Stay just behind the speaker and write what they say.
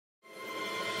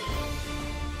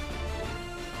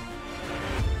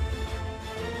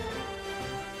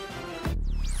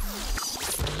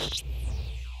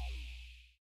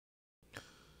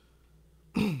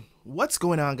What's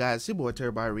going on, guys? It's your boy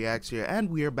Terabyt Reacts here, and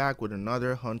we are back with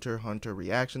another Hunter x Hunter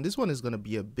reaction. This one is going to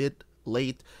be a bit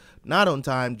late, not on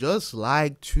time, just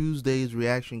like Tuesday's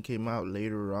reaction came out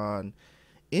later on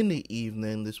in the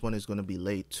evening. This one is going to be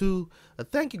late too.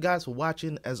 Thank you guys for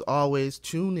watching. As always,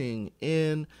 tuning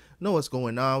in, know what's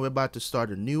going on. We're about to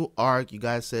start a new arc. You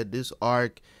guys said this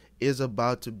arc is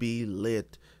about to be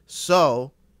lit.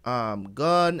 So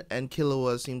Gun and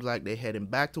Killua seems like they're heading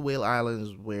back to Whale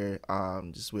Islands, where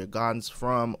just where Gun's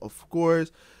from, of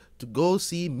course, to go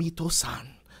see Mito-san.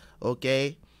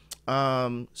 Okay.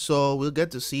 So we'll get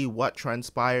to see what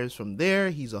transpires from there.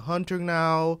 He's a hunter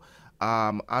now.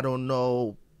 I don't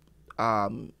know.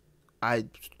 I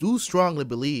do strongly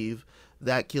believe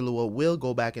that Killua will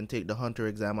go back and take the hunter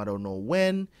exam. I don't know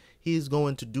when he's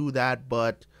going to do that,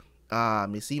 but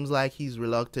it seems like he's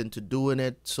reluctant to doing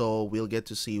it, so we'll get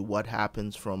to see what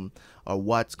happens from, or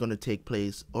what's going to take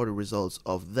place, or the results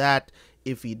of that,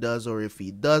 if he does or if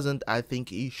he doesn't. I think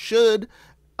he should,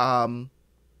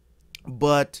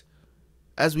 but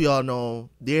as we all know,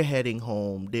 they're heading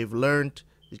home. They've learned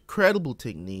incredible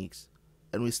techniques,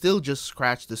 and we still just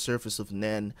scratched the surface of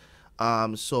Nen.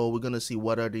 So we're going to see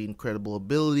what are the incredible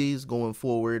abilities going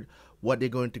forward, what they're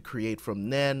going to create from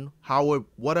Nen,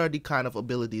 what are the kind of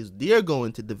abilities they're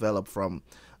going to develop from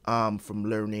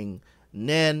learning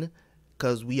Nen,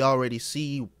 because we already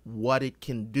see what it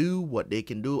can do, what they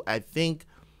can do. I think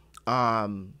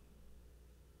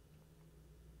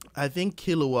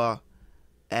Killua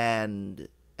and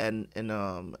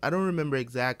I don't remember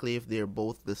exactly if they're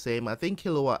both the same. I think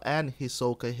Killua and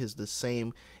Hisoka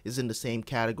is in the same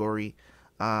category,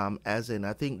 as in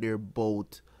I think they're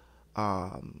both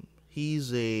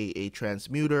he's a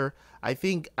transmuter. I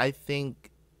think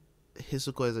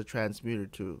Hisoka is a transmuter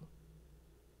too,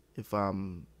 if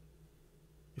I'm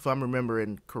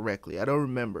remembering correctly. I don't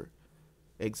remember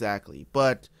exactly,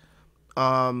 but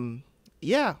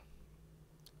yeah,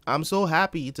 I'm so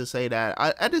happy to say that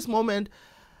at this moment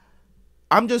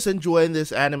I'm just enjoying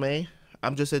this anime.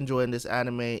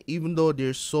 Even though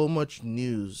there's so much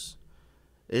news.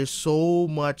 There's so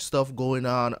much stuff going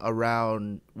on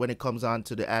around when it comes on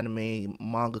to the anime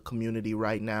manga community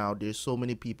right now. There's so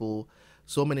many people,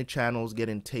 so many channels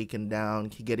getting taken down,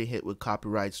 getting hit with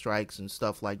copyright strikes and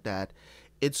stuff like that.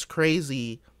 It's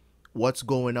crazy what's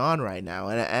going on right now.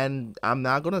 And I'm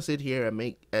not going to sit here and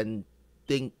make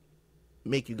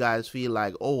you guys feel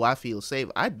like, oh, I feel safe.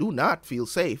 I do not feel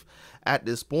safe at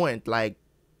this point, like,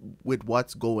 with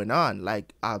what's going on.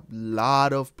 Like, a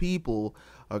lot of people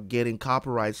are getting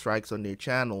copyright strikes on their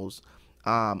channels.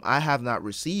 I have not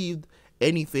received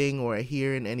anything or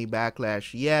hearing any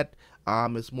backlash yet.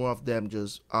 It's more of them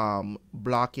just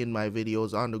blocking my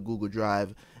videos on the Google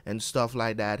Drive and stuff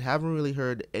like that. Haven't really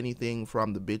heard anything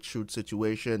from the BitChute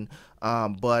situation,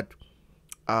 but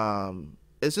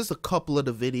it's just a couple of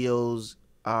the videos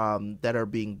that are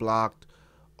being blocked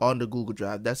on the Google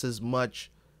Drive. That's as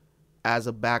much as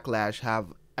a backlash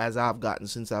as I've gotten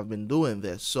since I've been doing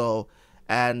this. So,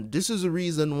 and this is a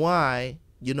reason why,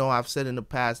 you know, I've said in the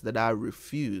past that I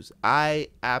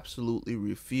absolutely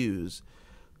refuse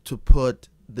to put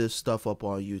this stuff up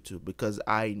on YouTube, because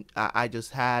I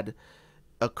just had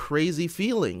a crazy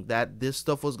feeling that this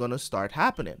stuff was going to start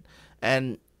happening.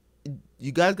 And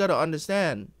you guys got to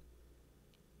understand,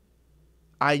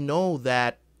 I know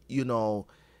that, you know,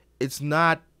 it's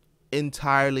not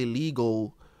entirely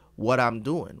legal what I'm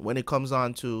doing when it comes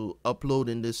on to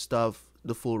uploading this stuff,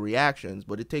 the full reactions,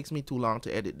 but it takes me too long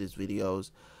to edit these videos.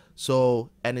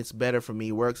 So, and it's better for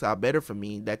me, works out better for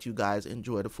me that you guys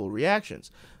enjoy the full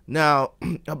reactions. Now,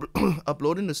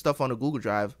 uploading the stuff on a Google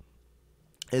Drive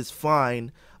is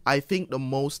fine. I think the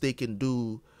most they can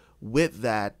do with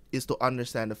that is to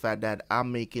understand the fact that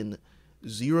I'm making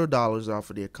 $0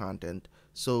 off of their content,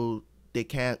 so they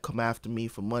can't come after me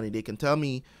for money. They can tell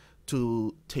me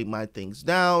to take my things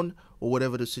down or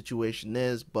whatever the situation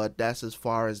is, but that's as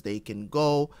far as they can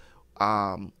go.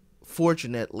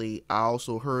 Fortunately, I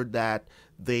also heard that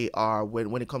they are,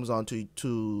 when it comes on to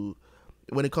the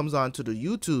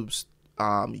YouTubers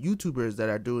that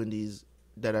are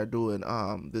doing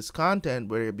this content,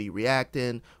 whether it be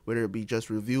reacting, whether it be just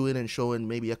reviewing and showing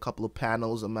maybe a couple of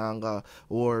panels of manga,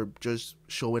 or just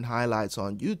showing highlights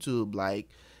on YouTube, like,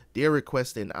 they're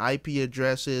requesting IP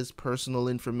addresses, personal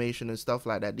information, and stuff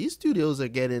like that. These studios are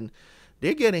getting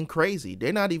crazy.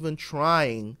 They're not even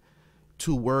trying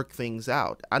to work things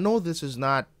out. I know this is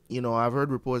not, you know, I've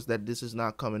heard reports that this is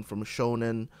not coming from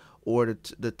Shonen or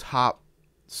the top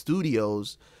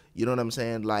studios, you know what I'm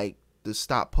saying, like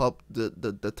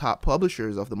the top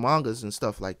publishers of the mangas and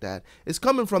stuff like that. It's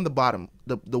coming from the bottom,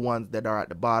 the ones that are at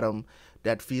the bottom,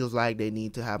 that feels like they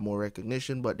need to have more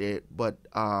recognition, but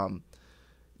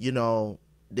you know,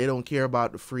 they don't care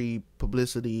about the free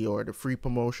publicity or the free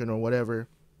promotion or whatever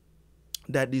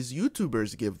that these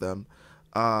YouTubers give them,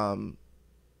 um,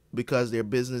 because their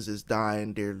business is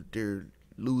dying, they're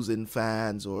losing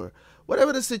fans or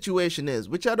whatever the situation is.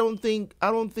 Which I don't think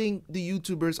the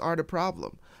YouTubers are the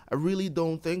problem. I really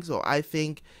don't think so. I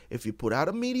think if you put out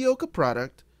a mediocre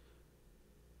product,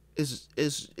 it's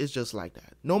just like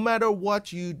that. No matter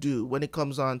what you do when it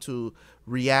comes on to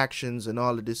reactions and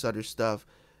all of this other stuff,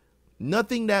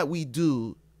 nothing that we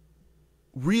do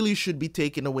really should be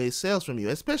taking away sales from you,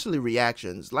 especially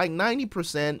reactions. Like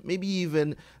 90%, maybe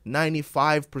even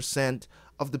 95%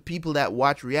 of the people that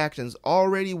watch reactions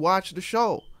already watch the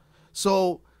show.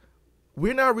 So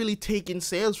we're not really taking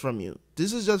sales from you.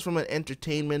 This is just from an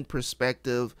entertainment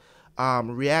perspective.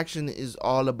 Reaction is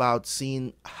all about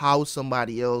seeing how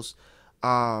somebody else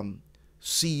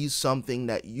sees something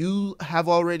that you have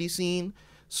already seen.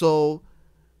 So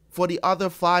for the other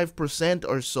 5%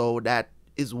 or so that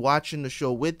is watching the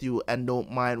show with you and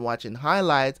don't mind watching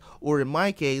highlights, or in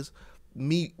my case,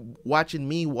 me watch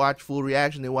full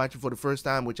reaction, they watch it for the first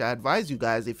time, which I advise you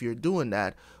guys, if you're doing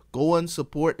that, go and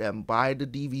support them. Buy the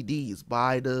DVDs,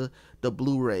 buy the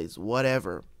Blu-rays,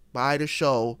 whatever. Buy the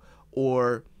show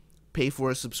or pay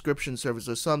for a subscription service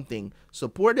or something.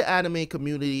 Support the anime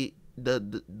community,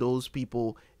 those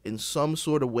people in some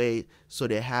sort of way, so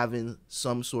they're having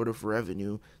some sort of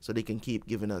revenue so they can keep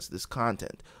giving us this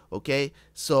content. Okay,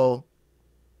 so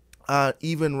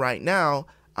even right now,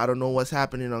 I don't know what's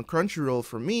happening on Crunchyroll.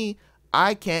 For me,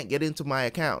 I can't get into my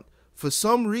account for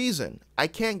some reason. I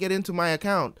can't get into my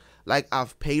account. Like,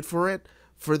 I've paid for it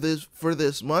for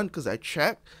this month because I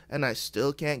checked and I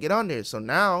still can't get on there. So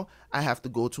now I have to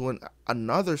go to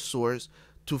another source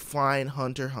to find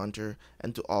Hunter x Hunter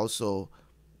and to also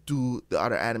do the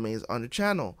other animes on the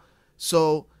channel.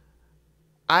 So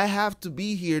I have to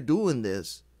be here doing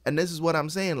this, and this is what I'm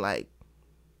saying. Like,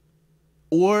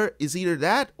 or it's either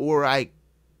that or I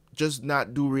just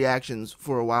not do reactions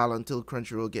for a while until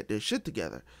Crunchyroll get their shit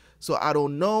together. So I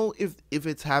don't know if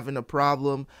it's having a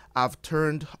problem. I've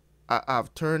turned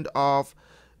off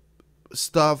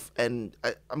stuff, and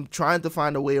I'm trying to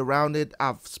find a way around it.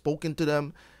 I've spoken to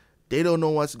them. They don't know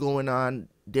what's going on.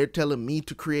 They're telling me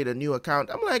to create a new account.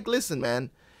 I'm like, listen,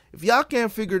 man, if y'all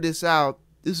can't figure this out,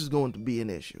 this is going to be an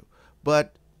issue.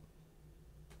 But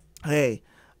hey,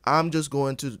 I'm just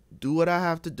going to do what I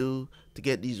have to do to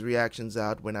get these reactions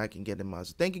out when I can get them out.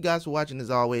 So thank you guys for watching.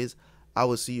 As always, I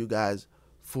will see you guys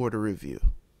for the review.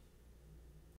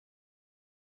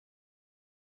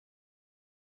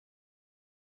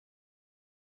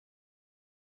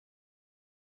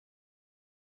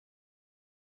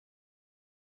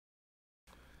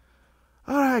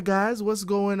 Alright guys, what's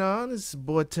going on? It's your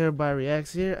boy Terabyt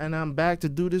Reacts here, and I'm back to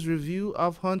do this review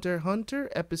of Hunter x Hunter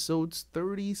episodes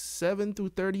 37 through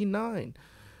 39.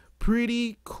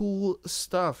 Pretty cool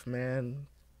stuff, man.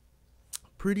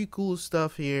 Pretty cool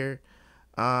stuff here.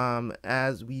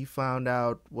 As we found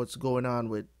out what's going on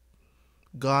with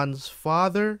Gon's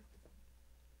father.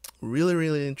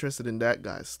 Really interested in that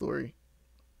guy's story.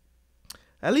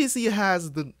 At least he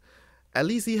has the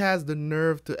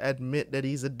nerve to admit that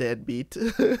he's a deadbeat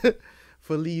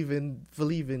for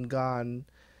leaving Gon,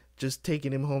 just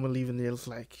taking him home and leaving there. It's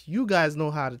like, you guys know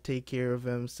how to take care of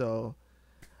him, so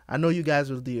I know you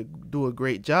guys will do a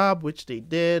great job, which they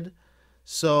did.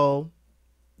 So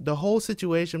the whole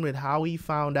situation with how he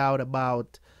found out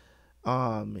about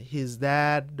his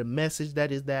dad, the message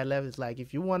that his dad left, is like,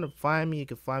 if you want to find me, you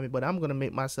can find me, but I'm gonna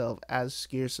make myself as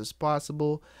scarce as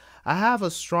possible. I have a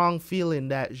strong feeling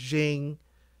that Jing,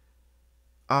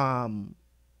 in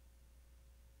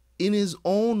his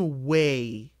own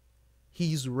way,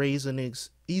 he's raising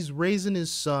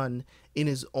his son in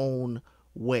his own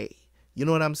way. You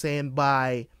know what I'm saying?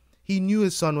 He knew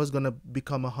his son was gonna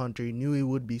become a hunter. He knew he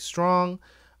would be strong.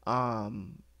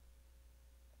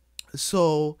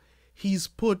 So he's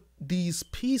put these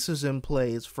pieces in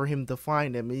place for him to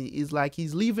find him. He's like,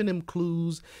 he's leaving him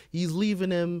clues. He's leaving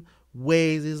him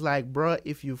ways. He's like, bruh,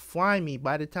 if you find me,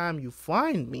 by the time you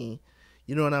find me,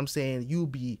 you know what I'm saying, you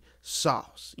be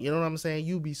sauce. You know what I'm saying?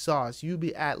 You be sauce. You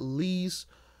be at least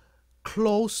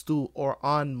close to or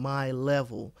on my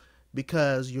level,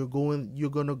 because you're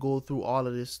gonna go through all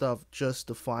of this stuff just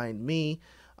to find me.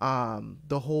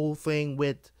 The whole thing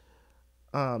with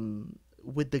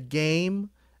the game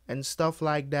and stuff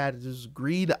like that is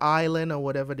Greed Island or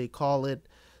whatever they call it.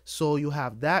 So you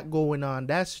have that going on,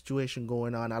 that situation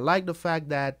going on. I like the fact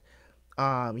that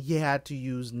he had to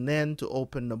use Nen to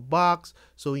open the box,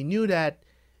 so he knew that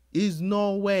there's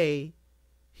no way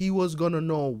he was gonna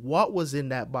know what was in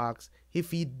that box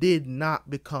if he did not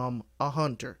become a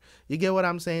hunter. You get what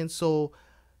I'm saying? So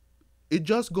it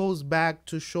just goes back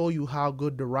to show you how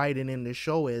good the writing in the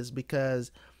show is,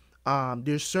 because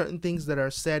there's certain things that are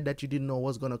said that you didn't know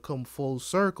was gonna come full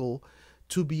circle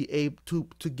to be able to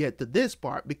get to this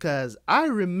part. Because I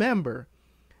remembered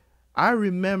off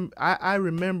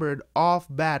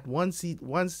bat, once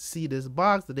see this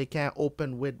box that they can't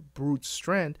open with brute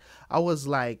strength. I was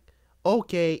like,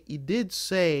 okay, he did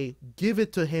say give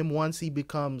it to him once he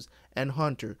becomes an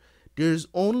hunter. There's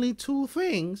only two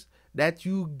things that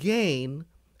you gain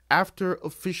after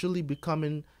officially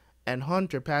becoming an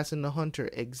hunter, passing the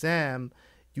hunter exam.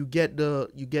 You get the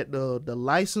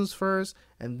license first,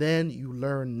 and then you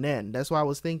learn Nen. That's why I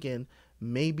was thinking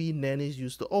maybe Nen is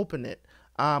used to open it.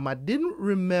 I didn't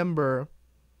remember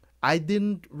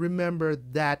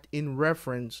that in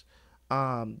reference.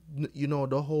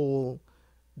 The whole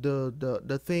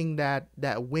the thing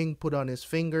that Wing put on his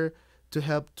finger to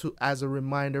help to as a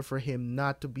reminder for him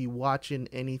not to be watching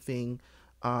anything,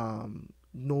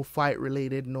 no fight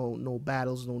related, no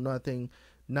battles, no nothing,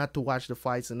 not to watch the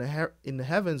fights in the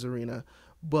heavens arena.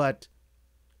 But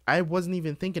I wasn't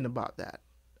even thinking about that.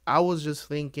 I was just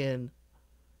thinking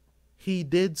he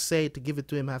did say to give it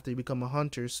to him after he become a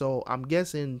hunter. So I'm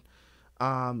guessing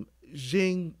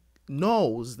Jing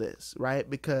knows this, right?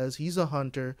 Because he's a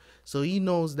hunter, so he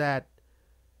knows that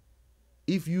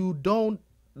if you don't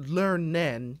learn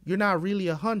Nen, you're not really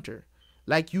a hunter.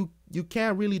 Like you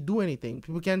can't really do anything.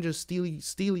 People can't just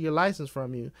steal your license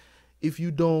from you. If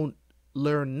you don't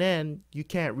learn Nen, you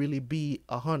can't really be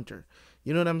a hunter.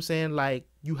 You know what I'm saying? Like,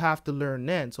 you have to learn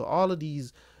Nen. So all of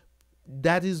these,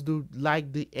 that is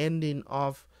the ending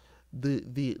of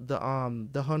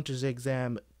the hunter's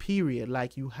exam period.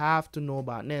 Like, you have to know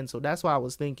about Nen. So that's why I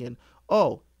was thinking,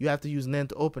 oh, you have to use Nen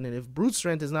to open it. If brute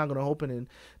strength is not going to open it,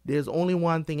 there's only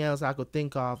one thing else I could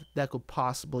think of that could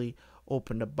possibly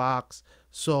open the box.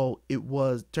 So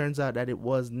turns out that it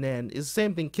was Nen. It's the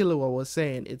same thing Killua was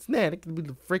saying. It's Nen. It could be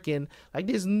the freaking, like,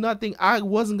 there's nothing. I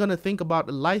wasn't going to think about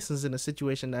the license in a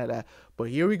situation like that. But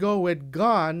here we go with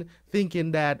Gon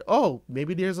thinking that, oh,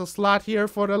 maybe there's a slot here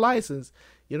for the license.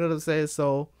 You know what I'm saying?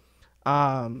 So,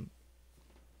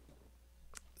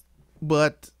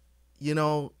 but,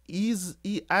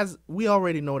 as we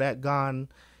already know that Gon,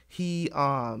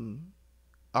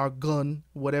 or Gun,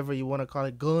 whatever you want to call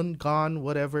it, Gon,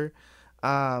 whatever.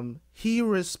 He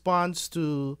responds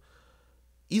to.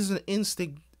 He's an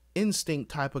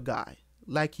instinct type of guy.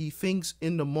 Like, he thinks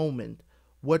in the moment.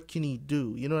 What can he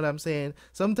do? You know what I'm saying?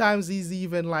 Sometimes he's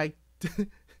even like,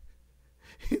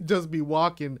 just be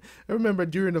walking. I remember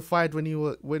during the fight when he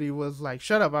was like,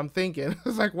 "Shut up, I'm thinking."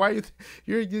 It's like, why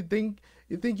you think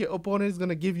your opponent is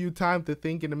gonna give you time to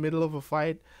think in the middle of a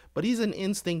fight? But he's an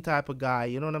instinct type of guy.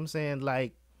 You know what I'm saying?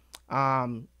 Like,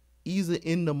 he's an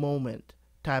in the moment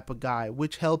type of guy,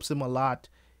 which helps him a lot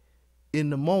in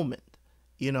the moment,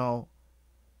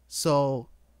 so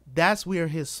that's where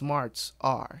his smarts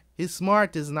are. His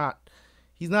smart is not,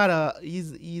 he's not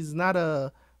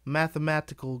a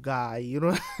mathematical guy, you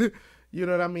know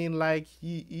what I mean? Like,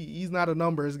 he's not a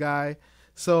numbers guy.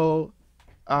 So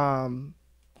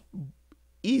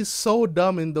he's so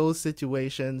dumb in those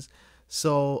situations.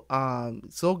 So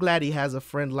so glad he has a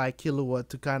friend like Killua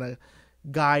to kind of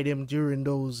guide him during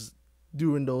those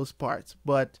parts.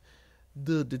 But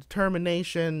the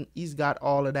determination, he's got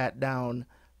all of that down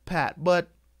pat. But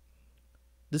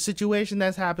the situation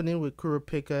that's happening with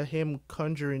Kurapika, him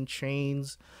conjuring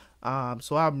chains,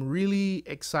 so I'm really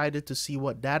excited to see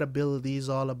what that ability is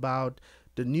all about.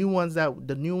 The new one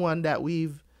that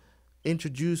we've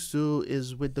introduced to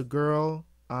is with the girl,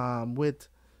 with,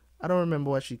 I don't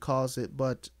remember what she calls it,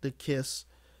 but the kiss.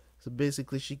 So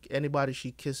basically, anybody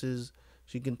she kisses,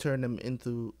 she can turn them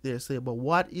into their slave. But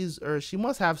what is her? She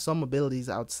must have some abilities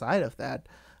outside of that.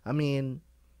 I mean,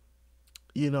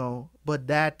 but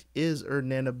that is her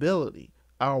Nen ability,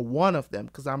 or one of them,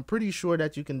 because I'm pretty sure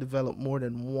that you can develop more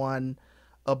than one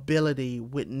ability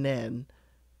with Nen,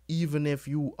 even if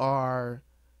you are,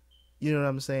 you know what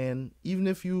I'm saying, even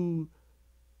if you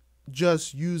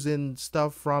just using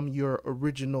stuff from your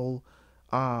original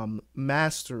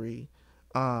mastery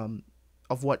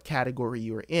of what category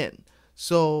you're in.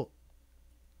 So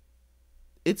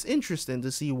it's interesting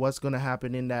to see what's going to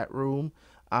happen in that room.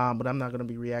 But I'm not going to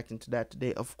be reacting to that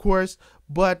today, of course.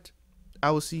 But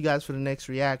I will see you guys for the next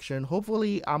reaction.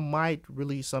 Hopefully, I might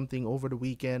release something over the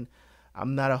weekend.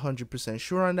 I'm not 100%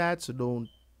 sure on that, so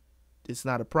it's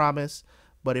not a promise.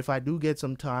 But if I do get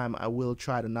some time, I will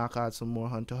try to knock out some more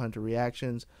Hunter x Hunter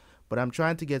reactions. But I'm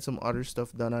trying to get some other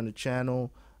stuff done on the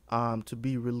channel. to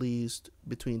be released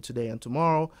between today and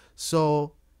tomorrow.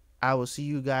 So I will see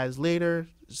you guys later.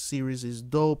 Series is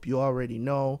dope. You already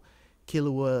know.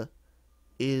 Killua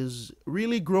is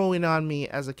really growing on me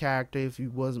as a character if he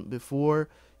wasn't before.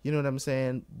 You know what I'm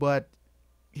saying? But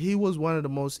he was one of the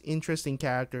most interesting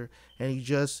character, and he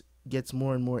just gets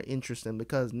more and more interesting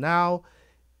because now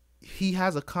he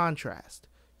has a contrast.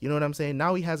 You know what I'm saying?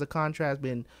 Now he has a contrast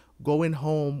been going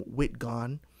home with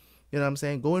Gon. You know what I'm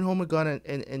saying? Going home with Gon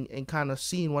and kind of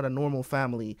seeing what a normal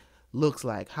family looks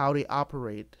like, how they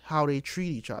operate, how they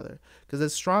treat each other. Because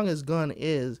as strong as Gon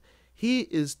is, he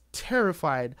is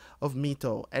terrified of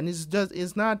Mito, and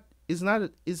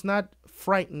it's not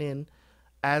frightening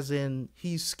as in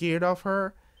he's scared of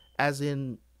her, as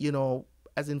in, you know,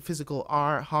 as in physical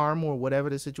harm or whatever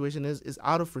the situation is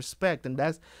out of respect. And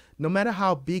that's, no matter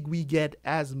how big we get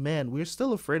as men, we're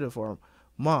still afraid of our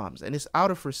moms, and it's out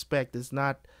of respect. It's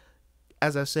not,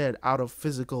 as I said, out of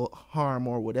physical harm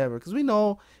or whatever, because we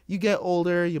know you get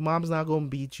older, your mom's not going to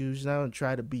beat you, she's not going to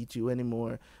try to beat you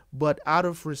anymore, but out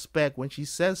of respect, when she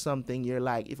says something, you're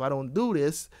like, if I don't do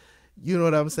this, you know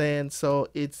what I'm saying? So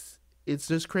it's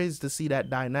just crazy to see that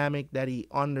dynamic, that he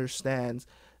understands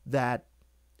that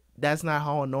that's not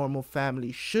how a normal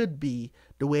family should be,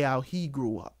 the way how he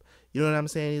grew up. You know what I'm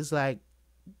saying? He's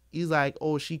like,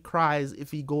 oh, she cries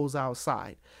if he goes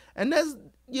outside. And that's,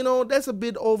 you know, that's a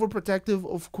bit overprotective,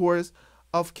 of course,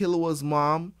 of Killua's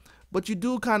mom. But you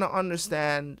do kind of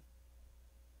understand,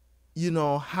 you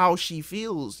know, how she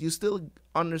feels. You still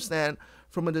understand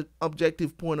from an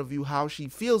objective point of view how she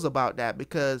feels about that,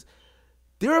 because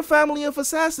they're a family of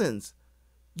assassins.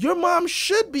 Your mom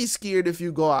should be scared if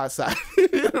you go outside.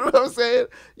 You know what I'm saying?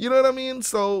 You know what I mean?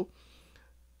 So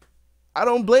I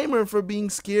don't blame her for being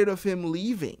scared of him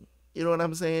leaving. You know what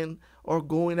I'm saying? Or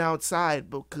going outside,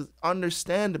 because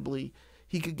understandably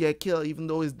he could get killed, even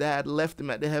though his dad left him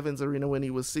at the Heavens Arena when he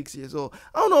was 6 years old.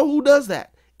 I don't know who does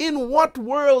that. In what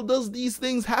world does these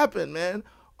things happen, man?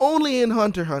 Only in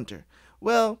Hunter x Hunter.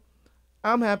 Well,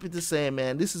 I'm happy to say,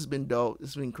 man, this has been dope.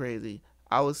 It's been crazy.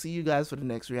 I will see you guys for the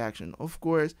next reaction. Of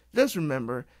course, just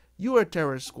remember, you are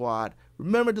Terror Squad.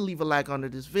 Remember to leave a like under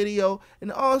this video,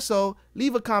 and also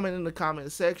leave a comment in the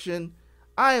comment section.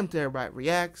 I am Terabyt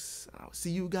Reacts, and I'll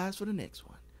see you guys for the next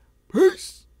one.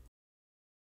 Peace!